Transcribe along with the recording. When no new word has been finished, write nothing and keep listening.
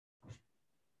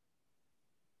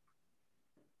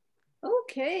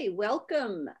Okay,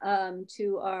 welcome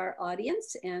to our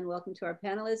audience and welcome to our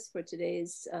panelists for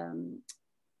today's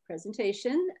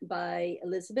presentation by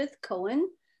Elizabeth Cohen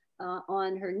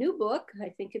on her new book.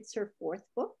 I think it's her fourth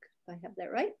book, if I have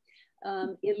that right.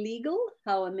 Illegal,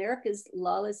 How America's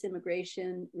Lawless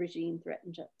Immigration Regime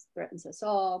Threatens Us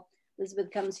All.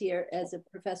 Elizabeth comes here as a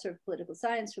professor of political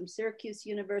science from Syracuse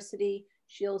University.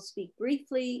 She'll speak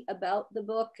briefly about the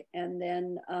book, and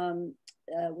then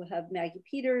we'll have Maggie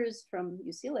Peters from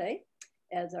UCLA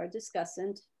as our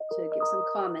discussant to give some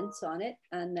comments on it.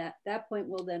 And at that point,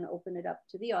 we'll then open it up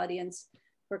to the audience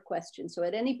for questions. So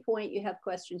at any point you have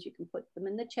questions, you can put them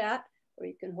in the chat, or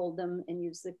you can hold them and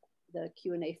use the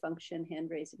Q&A function,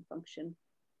 hand-raising function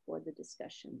for the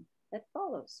discussion that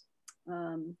follows.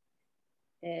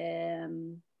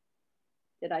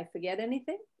 Did I forget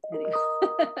anything? Anyway,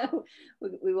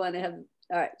 we want to have,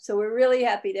 all right. So we're really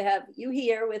happy to have you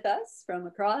here with us from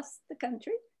across the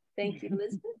country. Thank you,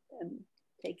 Elizabeth, and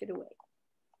take it away.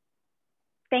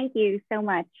 Thank you so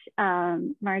much,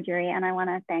 Marjorie. And I want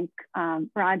to thank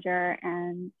Roger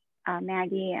and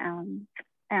Maggie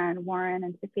and Warren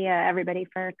and Sophia, everybody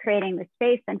for creating the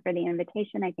space and for the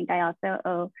invitation. I think I also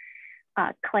owe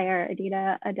Claire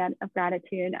Adita a debt of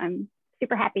gratitude. I'm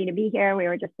super happy to be here. We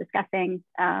were just discussing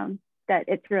that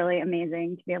it's really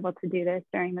amazing to be able to do this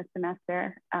during the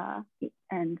semester. So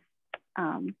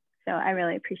I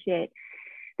really appreciate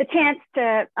the chance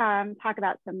to talk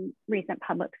about some recent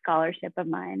public scholarship of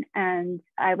mine. And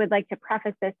I would like to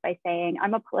preface this by saying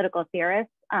I'm a political theorist.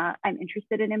 I'm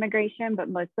interested in immigration, but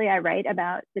mostly I write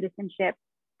about citizenship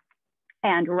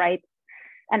and rights,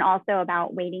 and also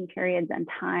about waiting periods and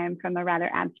time from a rather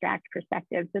abstract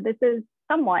perspective. So this is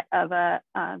somewhat of a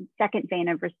second vein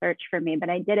of research for me, but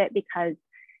I did it because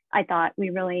I thought we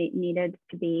really needed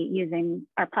to be using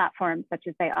our platforms, such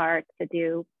as they are,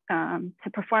 to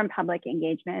perform public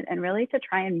engagement and really to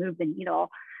try and move the needle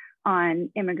on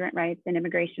immigrant rights and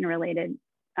immigration related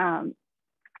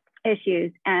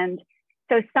issues. And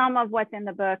so some of what's in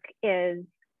the book is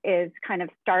kind of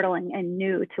startling and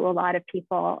new to a lot of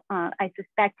people. I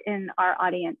suspect in our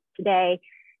audience today,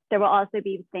 there will also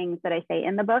be things that I say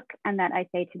in the book and that I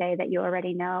say today that you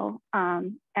already know.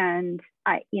 And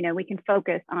we can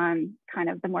focus on kind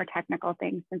of the more technical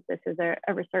things since this is a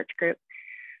research group,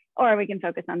 or we can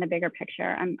focus on the bigger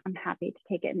picture. I'm happy to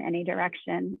take it in any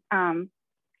direction. I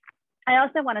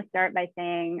also want to start by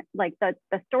saying, like, the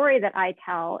story that I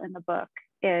tell in the book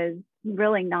is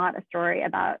really not a story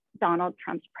about Donald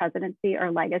Trump's presidency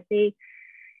or legacy.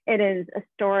 It is a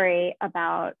story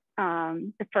about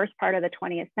the first part of the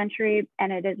 20th century,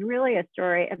 and it is really a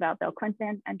story about Bill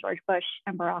Clinton and George Bush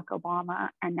and Barack Obama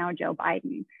and now Joe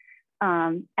Biden.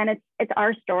 And it's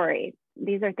our story.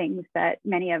 These are things that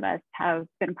many of us have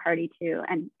been party to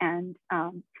and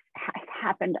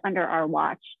happened under our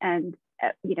watch. And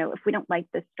if we don't like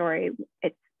this story,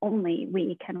 it's only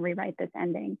we can rewrite this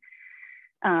ending.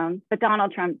 But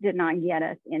Donald Trump did not get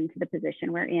us into the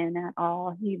position we're in at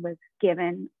all. He was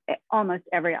given almost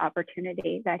every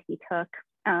opportunity that he took.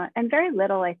 And very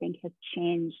little, I think, has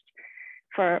changed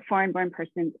for foreign-born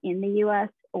persons in the US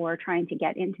or trying to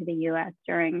get into the US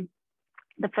during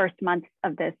the first months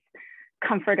of this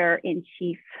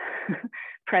comforter-in-chief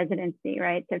presidency,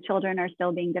 right? So children are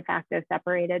still being de facto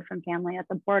separated from family at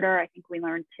the border. I think we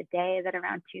learned today that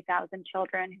around 2,000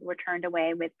 children who were turned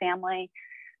away with family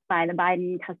by the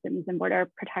Biden Customs and Border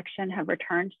Protection have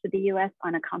returned to the US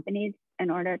unaccompanied in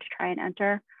order to try and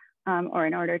enter, or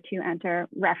in order to enter.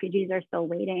 Refugees are still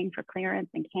waiting for clearance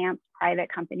in camps. Private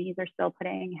companies are still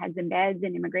putting heads in beds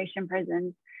in immigration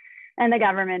prisons. And the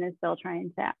government is still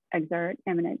trying to exert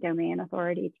eminent domain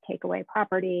authority to take away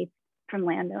property from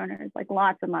landowners, like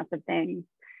lots and lots of things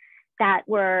that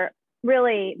were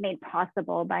really made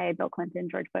possible by Bill Clinton,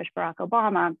 George Bush, Barack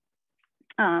Obama,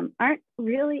 aren't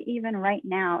really even right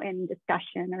now in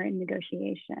discussion or in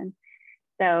negotiation.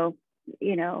 So,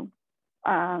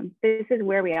 this is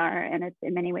where we are, and it's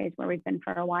in many ways where we've been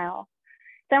for a while.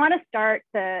 So I want to start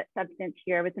the substance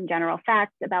here with some general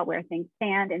facts about where things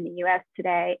stand in the US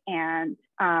today. And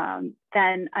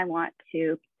then I want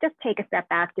to just take a step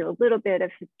back, do a little bit of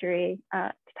history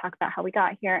to talk about how we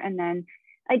got here. And then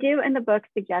I do in the book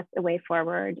suggest a way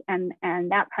forward, and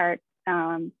that part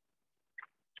I'll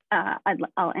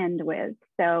end with.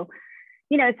 So,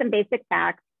 some basic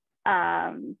facts.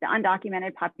 The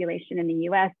undocumented population in the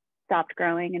US stopped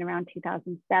growing in around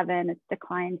 2007. It's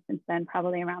declined since then,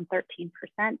 probably around 13%.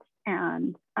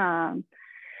 And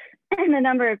the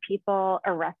number of people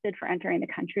arrested for entering the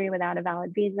country without a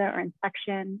valid visa or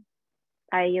inspection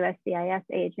by a USCIS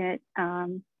agent,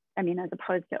 as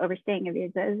opposed to overstaying a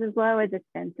visa, is as low as it's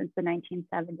been since the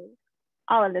 1970s.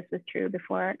 all of this was true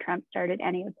before Trump started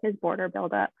any of his border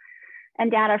buildup.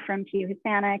 And data from Pew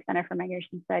Hispanic, Center for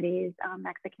Migration Studies,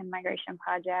 Mexican Migration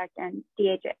Project, and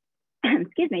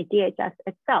DHS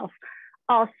itself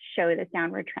all show this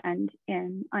downward trend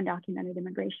in undocumented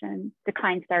immigration.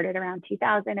 Decline started around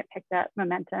 2000. It picked up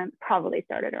momentum, probably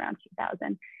started around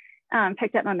 2000,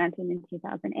 picked up momentum in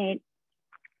 2008.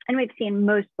 And we've seen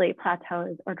mostly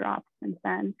plateaus or drops since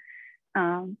then.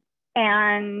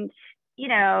 And, you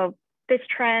know, this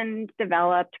trend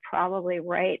developed probably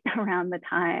right around the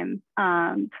time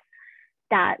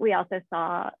that we also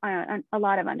saw a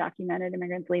lot of undocumented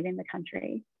immigrants leaving the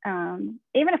country. Even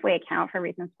if we account for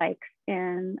recent spikes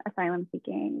in asylum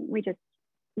seeking, we just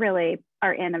really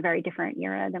are in a very different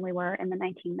era than we were in the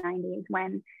 1990s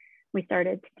when we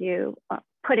started to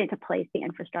put into place the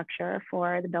infrastructure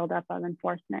for the buildup of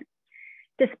enforcement.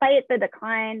 Despite the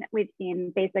decline, we've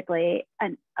seen basically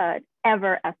an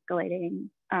ever escalating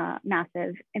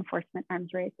massive enforcement arms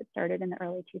race that started in the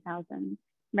early 2000s.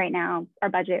 Right now, our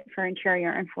budget for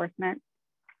interior enforcement,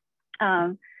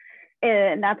 and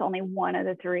that's only one of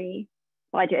the three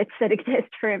budgets that exist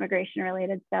for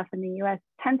immigration-related stuff in the US,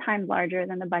 10 times larger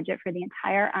than the budget for the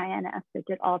entire INS that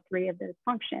did all three of those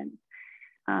functions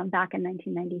back in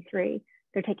 1993.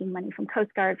 They're taking money from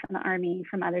Coast Guard, from the Army,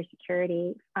 from other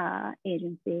security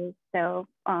agencies. So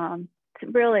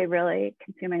it's really, really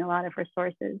consuming a lot of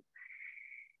resources.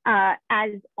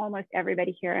 As almost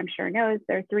everybody here, I'm sure, knows,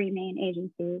 there are three main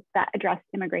agencies that address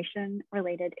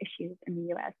immigration-related issues in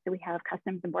the US. So we have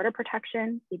Customs and Border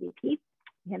Protection, CBP.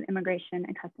 We have Immigration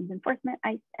and Customs Enforcement,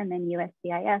 ICE, and then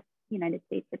USCIS, United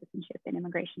States Citizenship and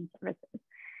Immigration Services.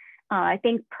 I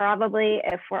think probably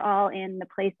if we're all in the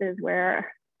places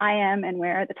where I am and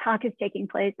where the talk is taking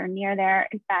place or near there,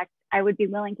 in fact, I would be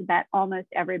willing to bet almost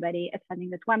everybody attending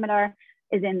this webinar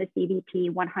is in the CBP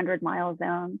 100-mile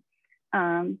zone.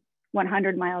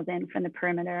 100 miles in from the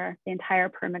perimeter, the entire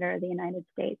perimeter of the United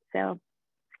States. So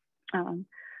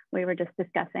we were just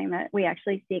discussing that we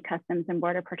actually see Customs and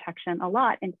Border Protection a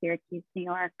lot in Syracuse, New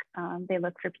York. They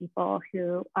look for people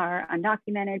who are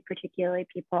undocumented, particularly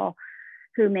people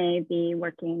who may be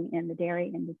working in the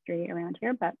dairy industry around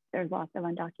here, but there's lots of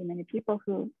undocumented people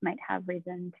who might have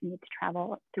reason to need to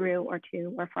travel through or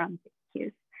to or from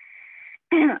Syracuse.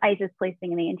 ICE is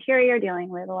policing in the interior, dealing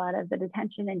with a lot of the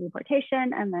detention and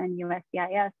deportation, and then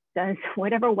USCIS does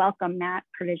whatever welcome mat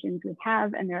provisions we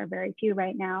have, and there are very few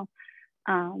right now.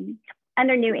 And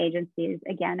they're new agencies.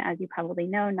 Again, as you probably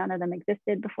know, none of them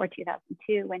existed before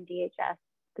 2002 when DHS,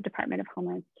 the Department of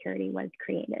Homeland Security, was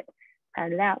created.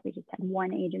 Prior to that, we just had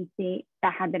one agency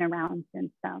that had been around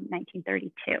since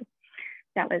 1932.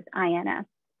 That was INS.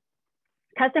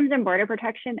 Customs and Border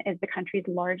Protection is the country's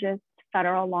largest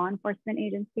federal law enforcement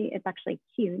agency. It's actually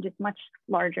huge. It's much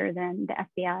larger than the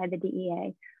FBI, the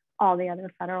DEA, all the other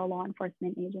federal law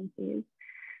enforcement agencies.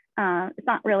 It's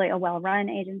not really a well-run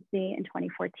agency. In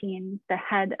 2014, the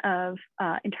head of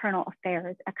internal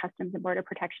affairs at Customs and Border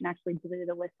Protection actually blew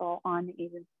the whistle on the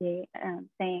agency,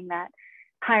 saying that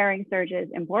hiring surges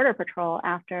in Border Patrol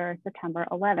after September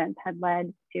 11th had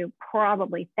led to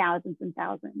probably thousands and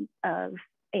thousands of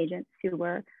agents who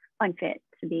were unfit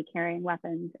to be carrying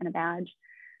weapons and a badge.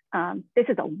 This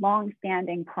is a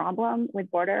long-standing problem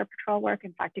with Border Patrol work.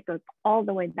 In fact, it goes all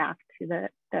the way back to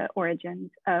the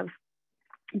origins of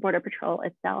Border Patrol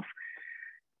itself.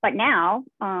 But now,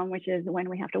 which is when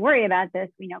we have to worry about this,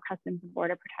 we know Customs and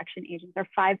Border Protection agents are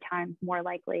 5 times more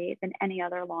likely than any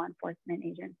other law enforcement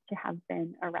agents to have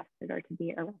been arrested or to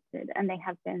be arrested. And they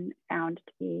have been found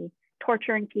to be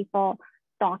torturing people,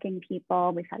 stalking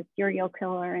people. We've had a serial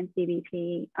killer in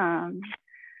CBP,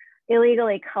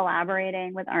 illegally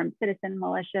collaborating with armed citizen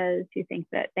militias who think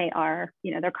that they are,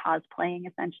 they're cosplaying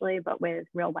essentially, but with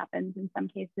real weapons in some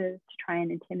cases to try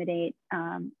and intimidate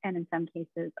and in some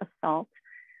cases assault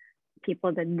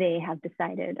people that they have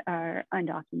decided are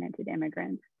undocumented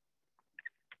immigrants.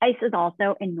 ICE is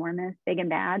also enormous, big and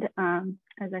bad,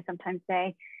 as I sometimes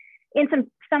say, in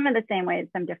some of the same ways,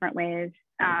 some different ways.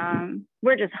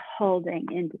 We're just holding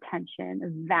in detention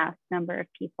a vast number of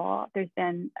people. There's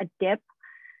been a dip,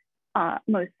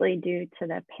 mostly due to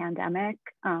the pandemic,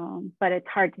 but it's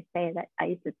hard to say that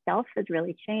ICE itself has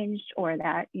really changed or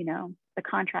that, the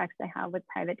contracts they have with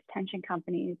private detention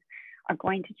companies are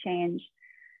going to change.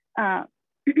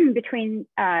 Between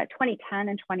 2010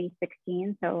 and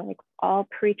 2016, so like all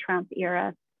pre-Trump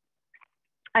era,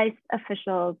 ICE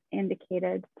officials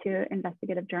indicated to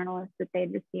investigative journalists that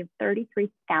they'd received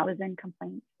 33,000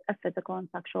 complaints of physical and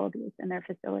sexual abuse in their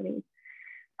facilities,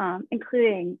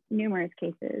 including numerous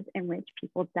cases in which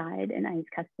people died in ICE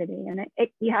custody. And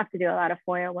you have to do a lot of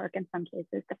FOIA work in some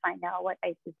cases to find out what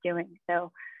ICE is doing.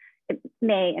 So it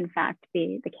may in fact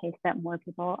be the case that more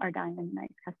people are dying in ICE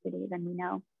custody than we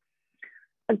know.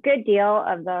 A good deal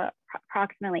of the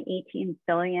approximately 18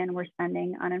 billion we're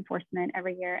spending on enforcement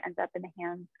every year ends up in the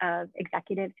hands of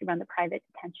executives who run the private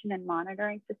detention and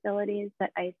monitoring facilities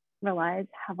that ICE relies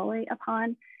heavily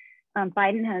upon.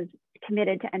 Biden has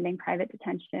committed to ending private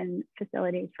detention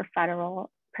facilities for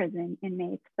federal prison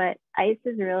inmates, but ICE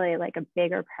is really like a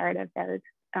bigger part of those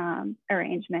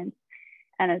arrangements.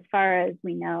 And as far as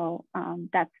we know,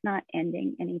 that's not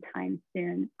ending anytime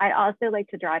soon. I'd also like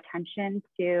to draw attention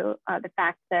to the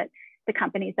fact that the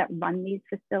companies that run these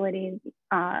facilities,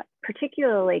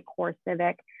 particularly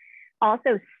CoreCivic,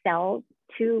 also sells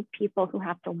to people who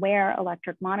have to wear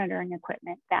electric monitoring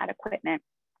equipment, that equipment.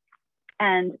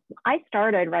 And I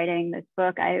started writing this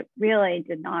book, I really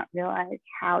did not realize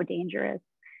how dangerous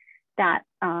that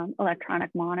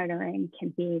electronic monitoring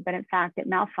can be, but in fact, it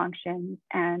malfunctions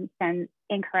and sends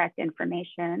incorrect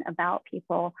information about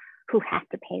people who have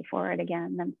to pay for it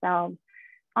again themselves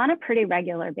on a pretty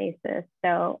regular basis.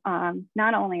 So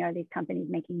not only are these companies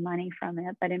making money from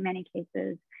it, but in many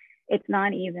cases, it's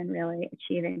not even really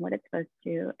achieving what it's supposed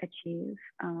to achieve.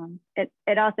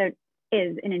 It also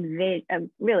is a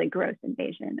really gross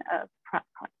invasion of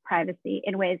privacy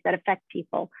in ways that affect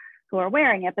people who are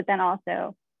wearing it, but then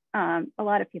also a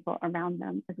lot of people around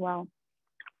them as well.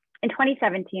 In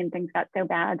 2017, things got so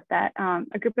bad that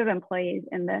a group of employees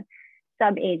in the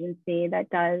sub-agency that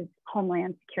does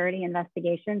Homeland Security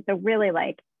investigations, so really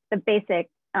like the basis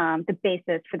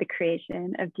for the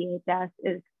creation of DHS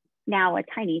is now a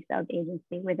tiny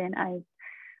sub-agency within ICE.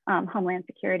 Homeland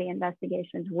Security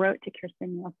Investigations wrote to Kirstjen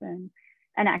Nielsen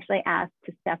and actually asked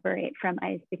to separate from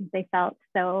ICE because they felt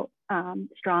so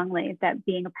strongly that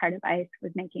being a part of ICE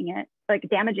was making it, like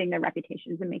damaging their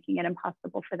reputations and making it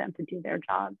impossible for them to do their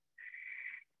jobs.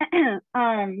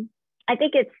 I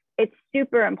think it's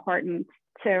super important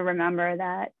to remember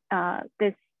that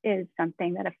this is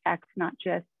something that affects not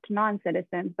just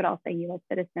non-citizens, but also US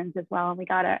citizens as well. We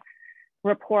got a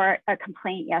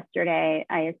complaint yesterday,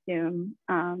 I assume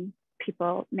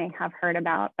people may have heard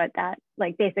about, but that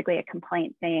like basically a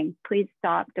complaint saying, please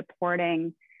stop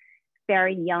deporting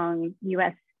very young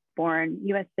US-born,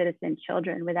 US citizen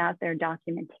children without their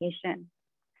documentation.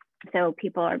 So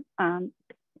people are,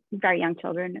 very young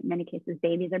children, in many cases,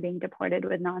 babies are being deported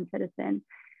with non-citizen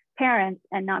parents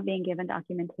and not being given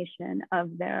documentation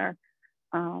of their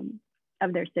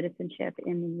citizenship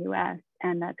in the US.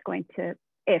 And that's going to,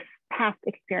 if past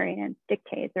experience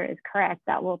dictates or is correct,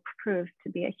 that will prove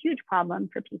to be a huge problem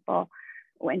for people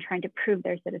when trying to prove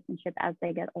their citizenship as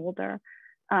they get older.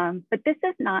 But this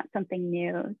is not something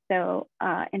new. So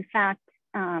in fact,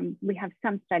 we have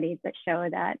some studies that show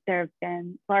that there have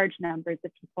been large numbers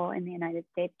of people in the United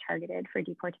States targeted for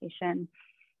deportation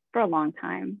for a long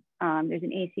time. There's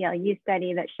an ACLU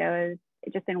study that shows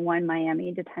just in one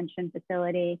Miami detention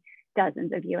facility,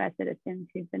 dozens of US citizens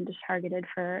who've been targeted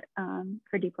for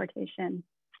deportation.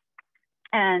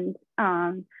 And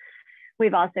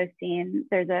we've also seen,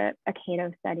 there's a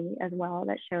Cato study as well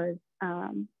that shows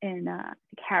in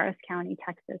Harris County,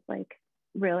 Texas, like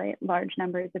really large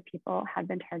numbers of people have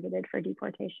been targeted for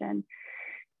deportation.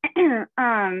 And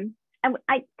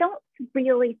I don't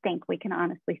really think we can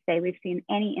honestly say we've seen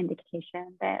any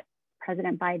indication that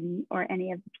President Biden or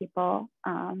any of the people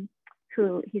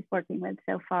who he's working with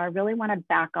so far really want to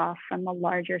back off from the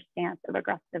larger stance of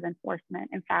aggressive enforcement.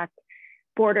 In fact,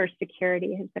 border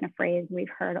security has been a phrase we've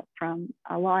heard from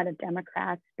a lot of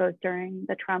Democrats, both during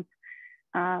the Trump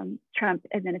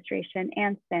administration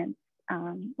and since.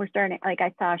 We're starting, like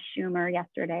I saw Schumer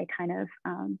yesterday kind of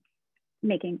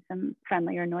making some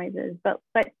friendlier noises, but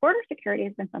border security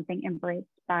has been something embraced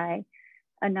by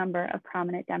a number of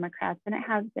prominent Democrats, and it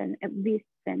has been at least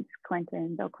since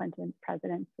Bill Clinton's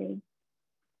presidency.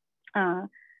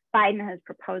 Biden has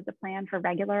proposed a plan for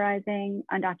regularizing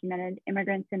undocumented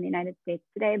immigrants in the United States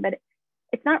today, but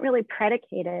it's not really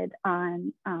predicated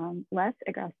on less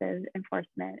aggressive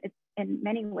enforcement. It's in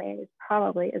many ways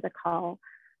probably is a call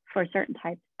for certain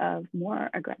types of more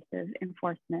aggressive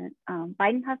enforcement.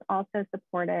 Biden has also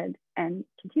supported and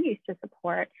continues to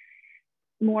support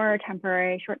more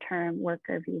temporary short-term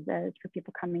worker visas for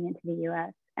people coming into the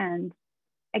US. And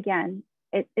again,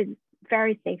 it is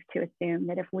very safe to assume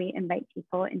that if we invite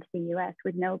people into the US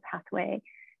with no pathway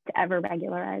to ever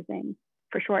regularizing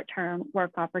for short-term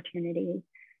work opportunities,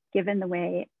 given the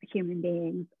way human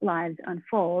beings' lives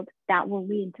unfold, that will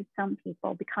lead to some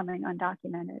people becoming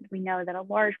undocumented. We know that a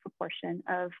large proportion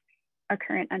of our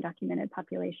current undocumented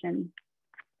population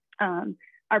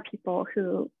are people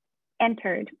who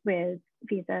entered with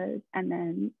visas and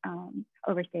then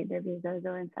overstayed their visas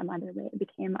or in some other way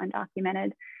became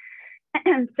undocumented.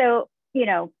 And so, you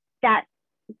know, that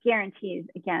guarantees,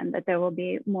 again, that there will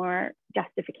be more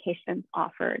justifications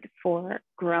offered for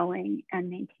growing and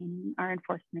maintaining our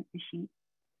enforcement machine.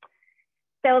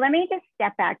 So let me just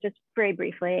step back just very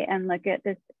briefly and look at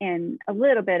this in a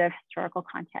little bit of historical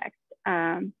context.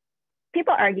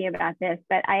 People argue about this,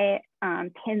 but I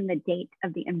pin the date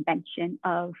of the invention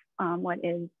of what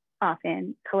is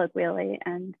often colloquially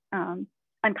and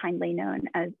unkindly known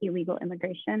as illegal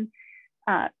immigration.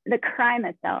 The crime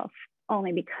itself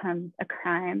only becomes a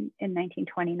crime in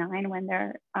 1929 when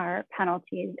there are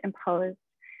penalties imposed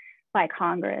by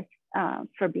Congress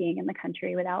for being in the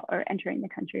country without, or entering the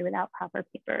country without proper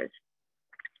papers.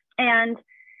 And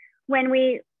when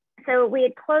we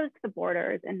had closed the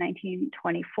borders in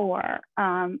 1924.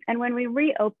 And when we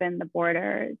reopened the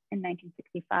borders in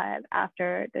 1965,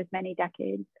 after those many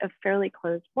decades of fairly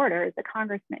closed borders, the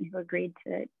congressman who agreed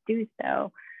to do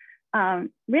so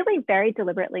really very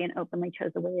deliberately and openly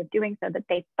chose a way of doing so that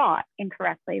they thought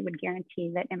incorrectly would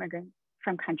guarantee that immigrants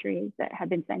from countries that had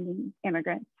been sending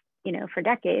immigrants, you know, for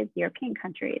decades, European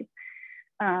countries,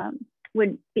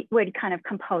 would kind of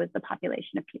compose the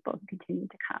population of people who continued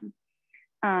to come.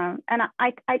 And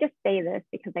I just say this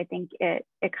because I think it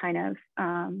kind of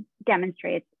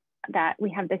demonstrates that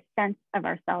we have this sense of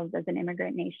ourselves as an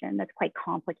immigrant nation that's quite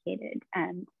complicated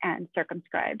and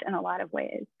circumscribed in a lot of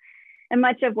ways. And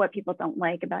much of what people don't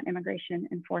like about immigration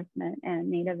enforcement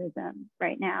and nativism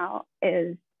right now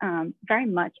is very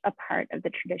much a part of the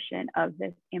tradition of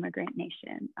this immigrant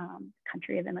nation,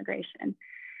 country of immigration.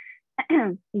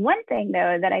 One thing,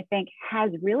 though, that I think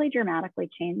has really dramatically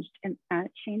changed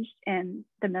in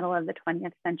the middle of the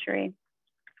 20th century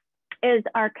is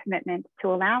our commitment to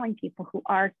allowing people who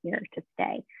are here to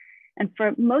stay. And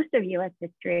for most of US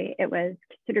history, it was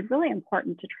considered really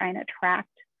important to try and attract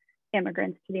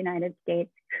immigrants to the United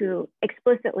States who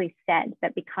explicitly said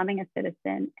that becoming a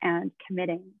citizen and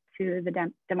committing to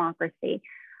the democracy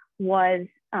was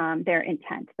their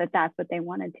intent, that that's what they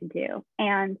wanted to do.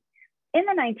 And in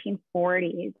the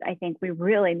 1940s, I think we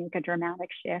really make a dramatic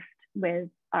shift with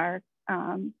our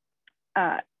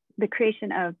the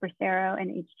creation of Bracero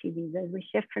and H-2 visas. We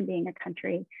shift from being a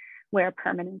country where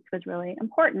permanence was really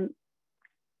important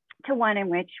to one in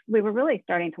which we were really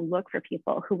starting to look for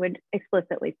people who would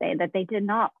explicitly say that they did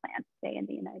not plan to stay in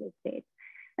the United States.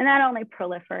 And that only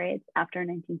proliferates after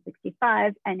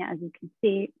 1965. And as you can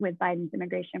see with Biden's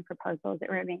immigration proposals,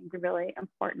 it remains a really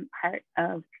important part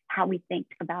of how we think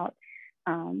about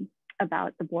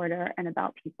the border and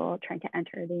about people trying to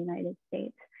enter the United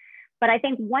States. But I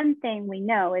think one thing we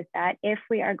know is that if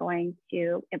we are going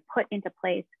to put into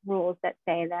place rules that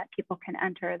say that people can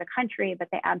enter the country, but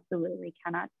they absolutely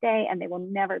cannot stay, and they will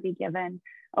never be given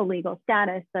a legal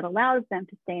status that allows them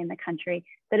to stay in the country,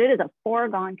 that it is a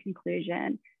foregone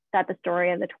conclusion that the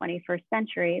story of the 21st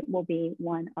century will be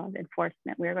one of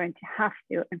enforcement. We're going to have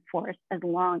to enforce as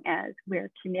long as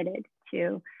we're committed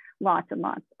to lots and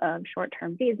lots of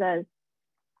short-term visas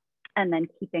and then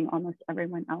keeping almost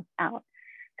everyone else out.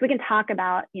 So we can talk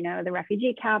about, you know, the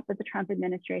refugee cap that the Trump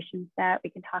administration set. We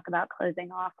can talk about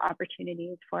closing off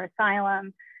opportunities for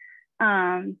asylum.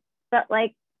 But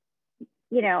like,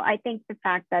 you know, I think the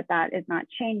fact that that is not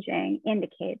changing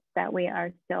indicates that we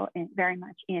are still very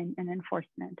much in an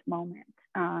enforcement moment.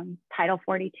 Title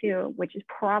 42, which is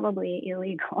probably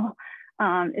illegal,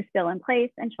 is still in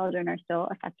place, and children are still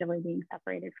effectively being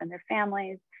separated from their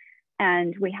families.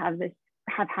 And we have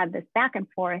had this back and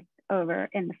forth over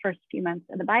in the first few months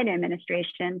of the Biden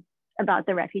administration about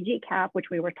the refugee cap, which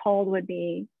we were told would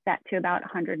be set to about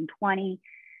 120.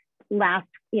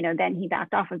 Then he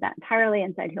backed off of that entirely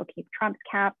and said he'll keep Trump's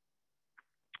cap,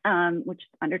 which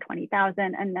is under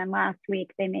 20,000. And then last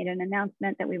week they made an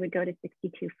announcement that we would go to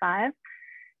 62.5.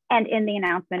 And in the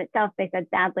announcement itself, they said,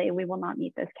 sadly, we will not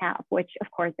meet this cap, which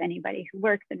of course, anybody who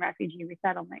works in refugee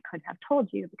resettlement could have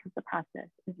told you, because the process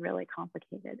is really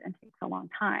complicated and takes a long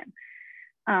time.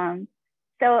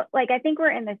 So like, I think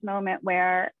we're in this moment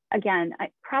where, again,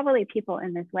 probably people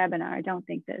in this webinar don't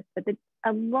think this, but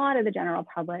a lot of the general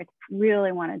public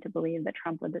really wanted to believe that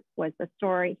Trump was the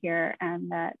story here,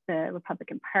 and that the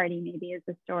Republican Party maybe is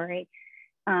the story.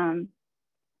 But I'm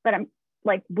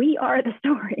like, we are the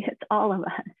story, it's all of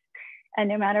us. And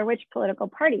no matter which political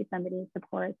party somebody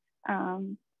supports,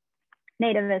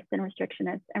 nativist and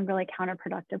restrictionist and really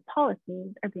counterproductive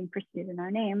policies are being pursued in our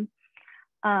name.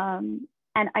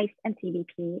 And ICE and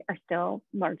CBP are still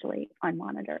largely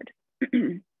unmonitored.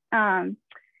 So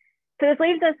this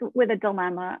leaves us with a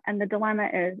dilemma, and the dilemma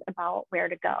is about where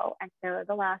to go. And so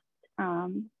the last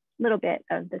little bit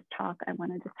of this talk, I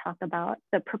want to just talk about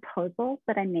the proposals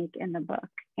that I make in the book.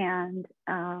 And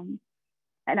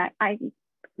I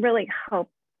really hope,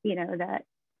 that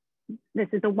this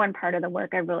is the one part of the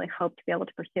work I really hope to be able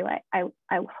to pursue.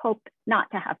 I hope not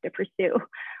to have to pursue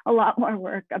a lot more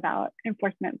work about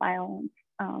enforcement violence,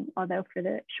 although for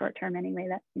the short term anyway,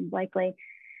 that seems likely.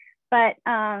 But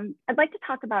I'd like to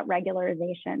talk about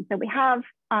regularization. So we have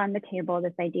on the table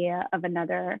this idea of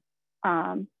another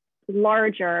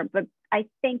larger, but I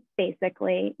think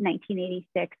basically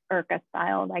 1986 IRCA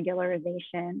style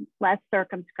regularization, less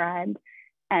circumscribed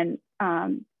and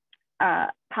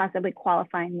possibly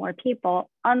qualifying more people,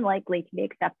 unlikely to be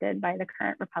accepted by the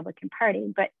current Republican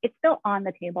Party, but it's still on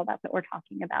the table. That's what we're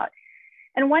talking about.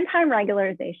 And one-time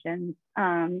regularizations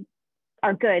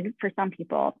are good for some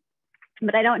people,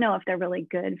 but I don't know if they're really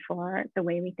good for the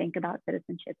way we think about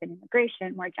citizenship and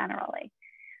immigration more generally.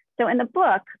 So in the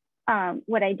book,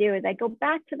 what I do is I go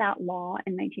back to that law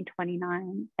in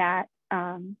 1929 that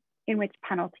in which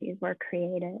penalties were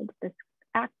created, this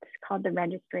act called the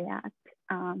Registry Act.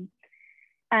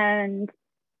 And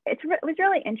it was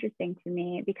really interesting to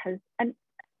me because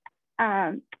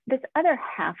this other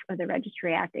half of the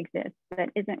Registry Act exists that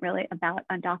isn't really about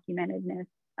undocumentedness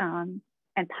and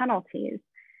penalties.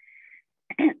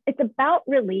 It's about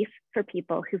relief for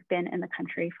people who've been in the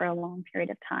country for a long period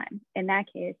of time. In that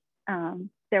case,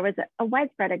 there was a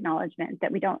widespread acknowledgement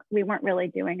that we weren't really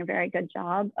doing a very good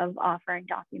job of offering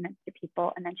documents to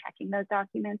people and then checking those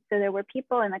documents. So there were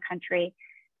people in the country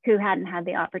who hadn't had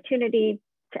the opportunity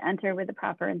to enter with the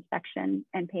proper inspection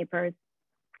and papers.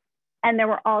 And there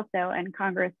were also, and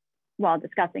Congress, while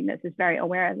discussing this, is very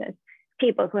aware of this,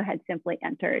 people who had simply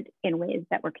entered in ways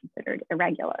that were considered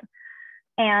irregular.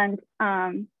 And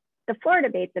the floor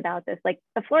debates about this, like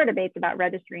the floor debates about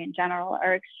registry in general,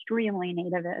 are extremely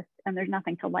nativist, and there's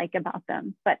nothing to like about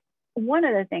them. But one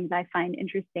of the things I find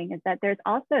interesting is that there's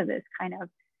also this kind of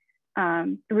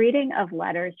reading of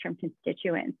letters from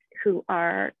constituents who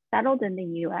are settled in the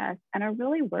US and are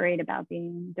really worried about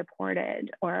being deported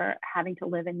or having to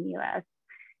live in the US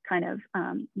kind of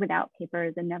without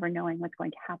papers and never knowing what's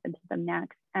going to happen to them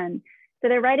next. And so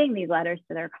they're writing these letters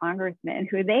to their congressmen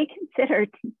who they consider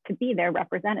to be their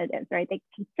representatives, right? They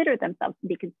consider themselves to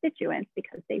be constituents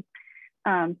because they've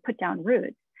put down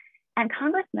roots. And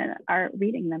congressmen are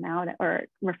reading them out or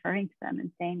referring to them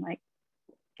and saying like,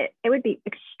 it would be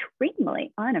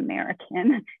extremely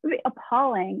un-American, it would be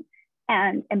appalling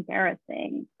and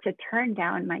embarrassing to turn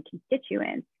down my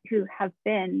constituents who have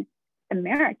been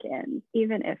Americans,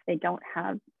 even if they don't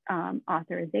have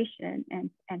authorization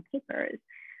and papers,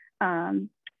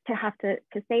 to have to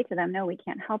say to them, no, we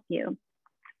can't help you.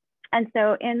 And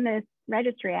so in this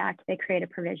Registry Act, they create a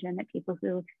provision that people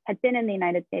who had been in the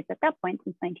United States at that point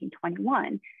since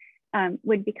 1921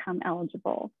 would become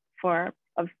eligible for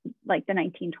like the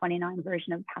 1929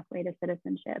 version of Pathway to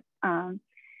Citizenship.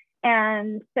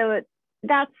 And so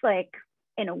that's like,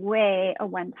 in a way, a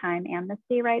one-time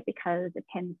amnesty, right? Because it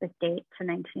pins the date to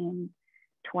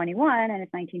 1921 and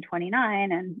it's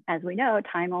 1929. And as we know,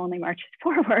 time only marches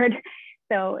forward.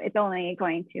 So it's only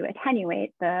going to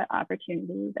attenuate the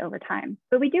opportunities over time.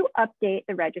 But we do update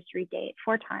the registry date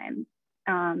 4 times.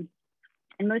 And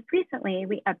most recently,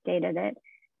 we updated it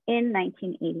in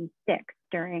 1986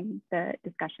 during the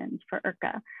discussions for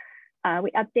IRCA.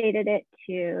 We updated it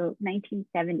to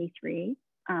 1973,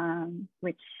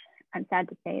 which I'm sad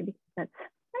to say because that's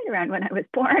right around when I was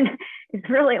born. It's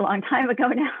really a long time ago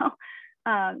now.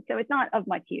 So it's not of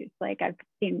much use. Like I've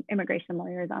seen immigration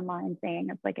lawyers online saying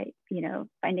it's like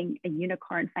finding a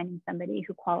unicorn, finding somebody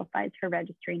who qualifies for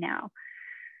registry now.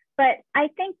 But I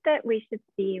think that we should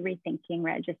be rethinking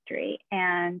registry.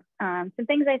 And some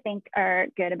things I think are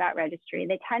good about registry.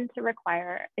 It tends to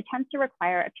require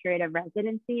a period of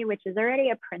residency, which is already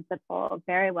a principle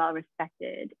very well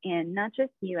respected in not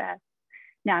just US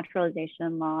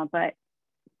naturalization law, but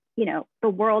the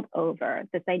world over.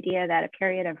 This idea that a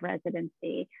period of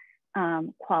residency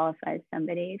qualifies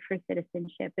somebody for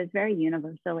citizenship is very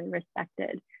universally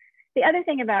respected. The other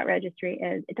thing about registry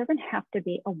is it doesn't have to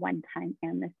be a one-time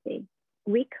amnesty.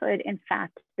 We could, in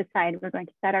fact, decide we're going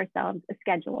to set ourselves a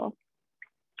schedule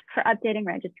for updating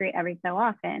registry every so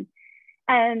often,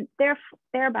 and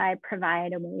thereby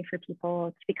provide a way for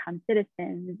people to become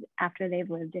citizens after they've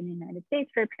lived in the United States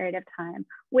for a period of time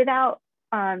without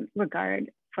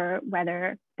regard for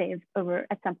whether they've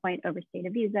at some point overstayed a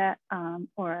visa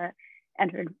or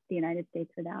entered the United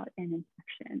States without an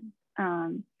inspection.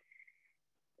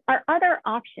 Our other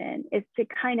option is to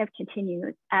kind of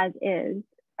continue as is,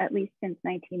 at least since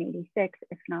 1986,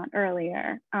 if not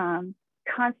earlier,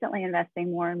 constantly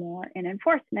investing more and more in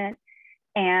enforcement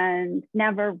and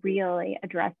never really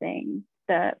addressing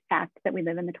the fact that we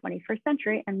live in the 21st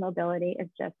century and mobility is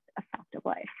just a fact of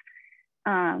life.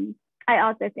 I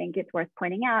also think it's worth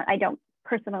pointing out, I don't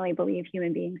personally believe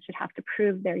human beings should have to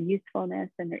prove their usefulness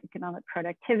and their economic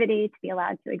productivity to be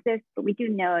allowed to exist, but we do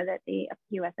know that the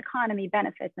US economy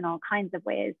benefits in all kinds of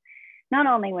ways, not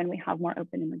only when we have more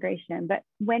open immigration, but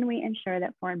when we ensure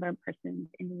that foreign-born persons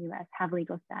in the US have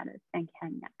legal status and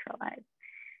can naturalize.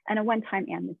 And a one-time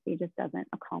amnesty just doesn't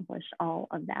accomplish all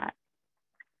of that.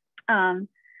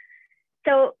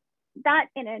 So that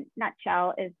in a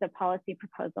nutshell is the policy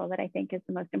proposal that I think is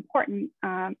the most important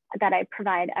that I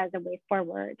provide as a way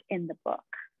forward in the book.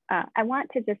 I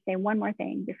want to just say one more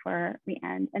thing before we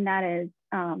end, and that is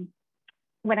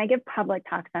when I give public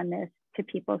talks on this to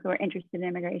people who are interested in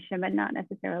immigration, but not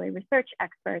necessarily research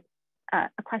experts, a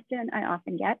question I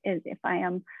often get is if I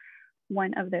am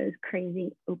one of those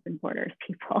crazy open borders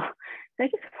people. So I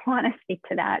just want to speak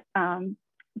to that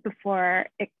before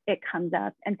it comes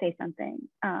up and say something.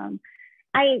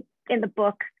 I, in the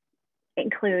book,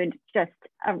 include just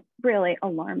a really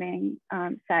alarming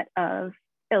set of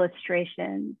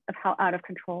illustrations of how out of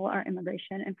control our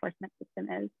immigration enforcement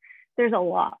system is. There's a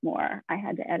lot more. I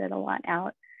had to edit a lot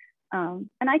out. And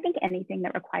I think anything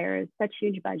that requires such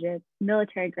huge budgets,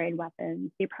 military grade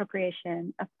weapons, the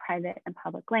appropriation of private and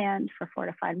public land for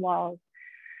fortified walls,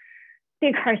 the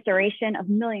incarceration of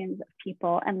millions of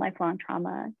people and lifelong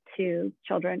trauma to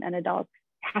children and adults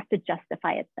has to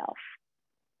justify itself.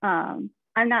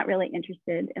 I'm not really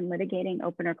interested in litigating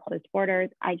open or closed borders.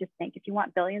 I just think if you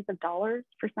want billions of dollars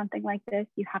for something like this,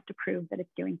 you have to prove that it's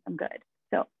doing some good.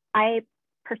 So I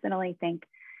personally think,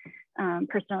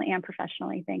 personally and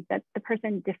professionally think that the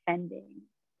person defending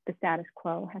the status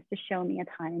quo has to show me a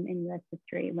time in US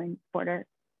history when border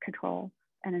control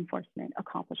and enforcement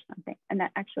accomplished something. And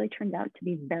that actually turns out to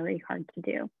be very hard to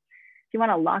do. If you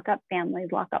want to lock up families,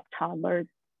 lock up toddlers,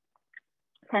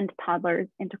 send toddlers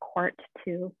into court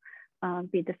to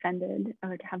be defended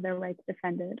or to have their rights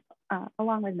defended,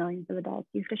 along with millions of adults,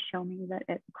 you have to show me that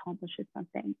it accomplishes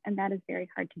something. And that is very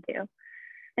hard to do.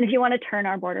 And if you want to turn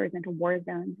our borders into war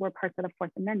zones where parts of the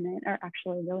Fourth Amendment are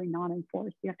actually really not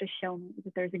enforced, you have to show me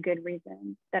that there's a good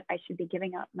reason that I should be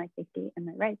giving up my safety and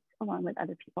my rights along with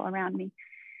other people around me.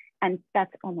 And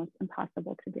that's almost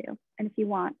impossible to do. And if you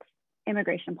want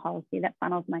immigration policy that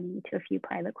funnels money to a few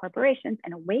private corporations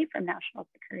and away from national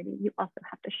security, you also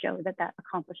have to show that that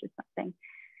accomplishes something.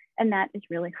 And that is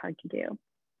really hard to do.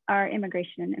 Our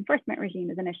immigration enforcement regime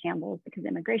is in a shambles because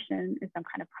immigration is some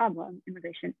kind of problem.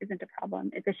 Immigration isn't a problem.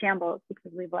 It's a shambles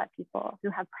because we've let people who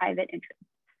have private interests,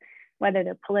 whether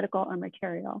they're political or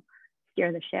material,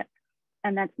 steer the ship.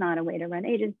 And that's not a way to run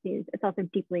agencies. It's also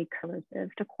deeply corrosive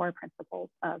to core principles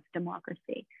of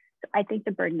democracy. So I think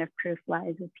the burden of proof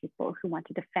lies with people who want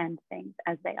to defend things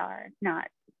as they are, not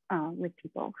with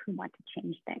people who want to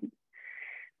change things.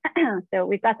 So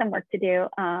we've got some work to do,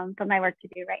 but my work to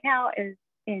do right now is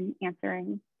in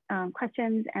answering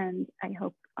questions, and I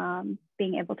hope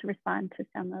being able to respond to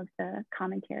some of the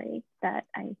commentary that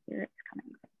I hear is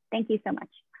coming. Thank you so much.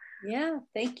 Yeah,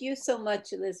 thank you so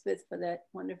much, Elizabeth, for that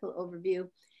wonderful overview.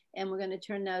 And we're going to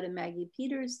turn now to Maggie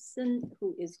Peterson,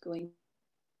 who is going.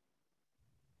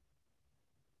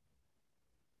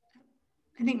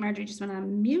 I think Marjorie just went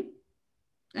on mute.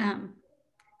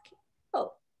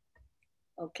 Oh,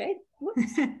 okay.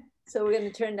 Whoops. So we're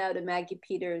going to turn now to Maggie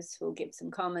Peters, who will give some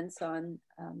comments on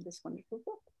this wonderful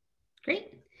book.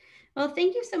 Great. Well,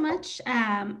 thank you so much,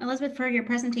 Elizabeth, for your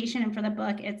presentation and for the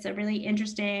book. It's a really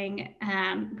interesting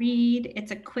read.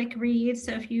 It's a quick read.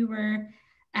 So if you were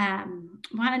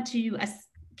wanted to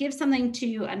give something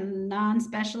to a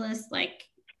non-specialist, like,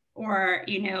 or,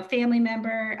 family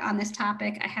member on this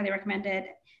topic, I highly recommend it.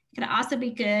 It could also be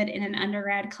good in an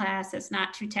undergrad class that's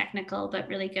not too technical, but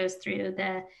really goes through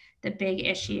the big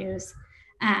issues.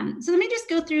 So let me just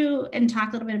go through and talk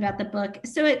a little bit about the book.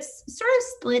 So it's sort of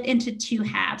split into two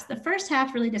halves. The first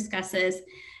half really discusses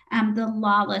the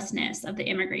lawlessness of the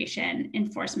immigration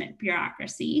enforcement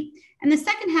bureaucracy. And the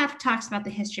second half talks about the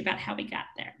history about how we got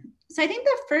there. So I think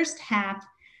the first half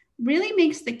really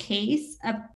makes the case of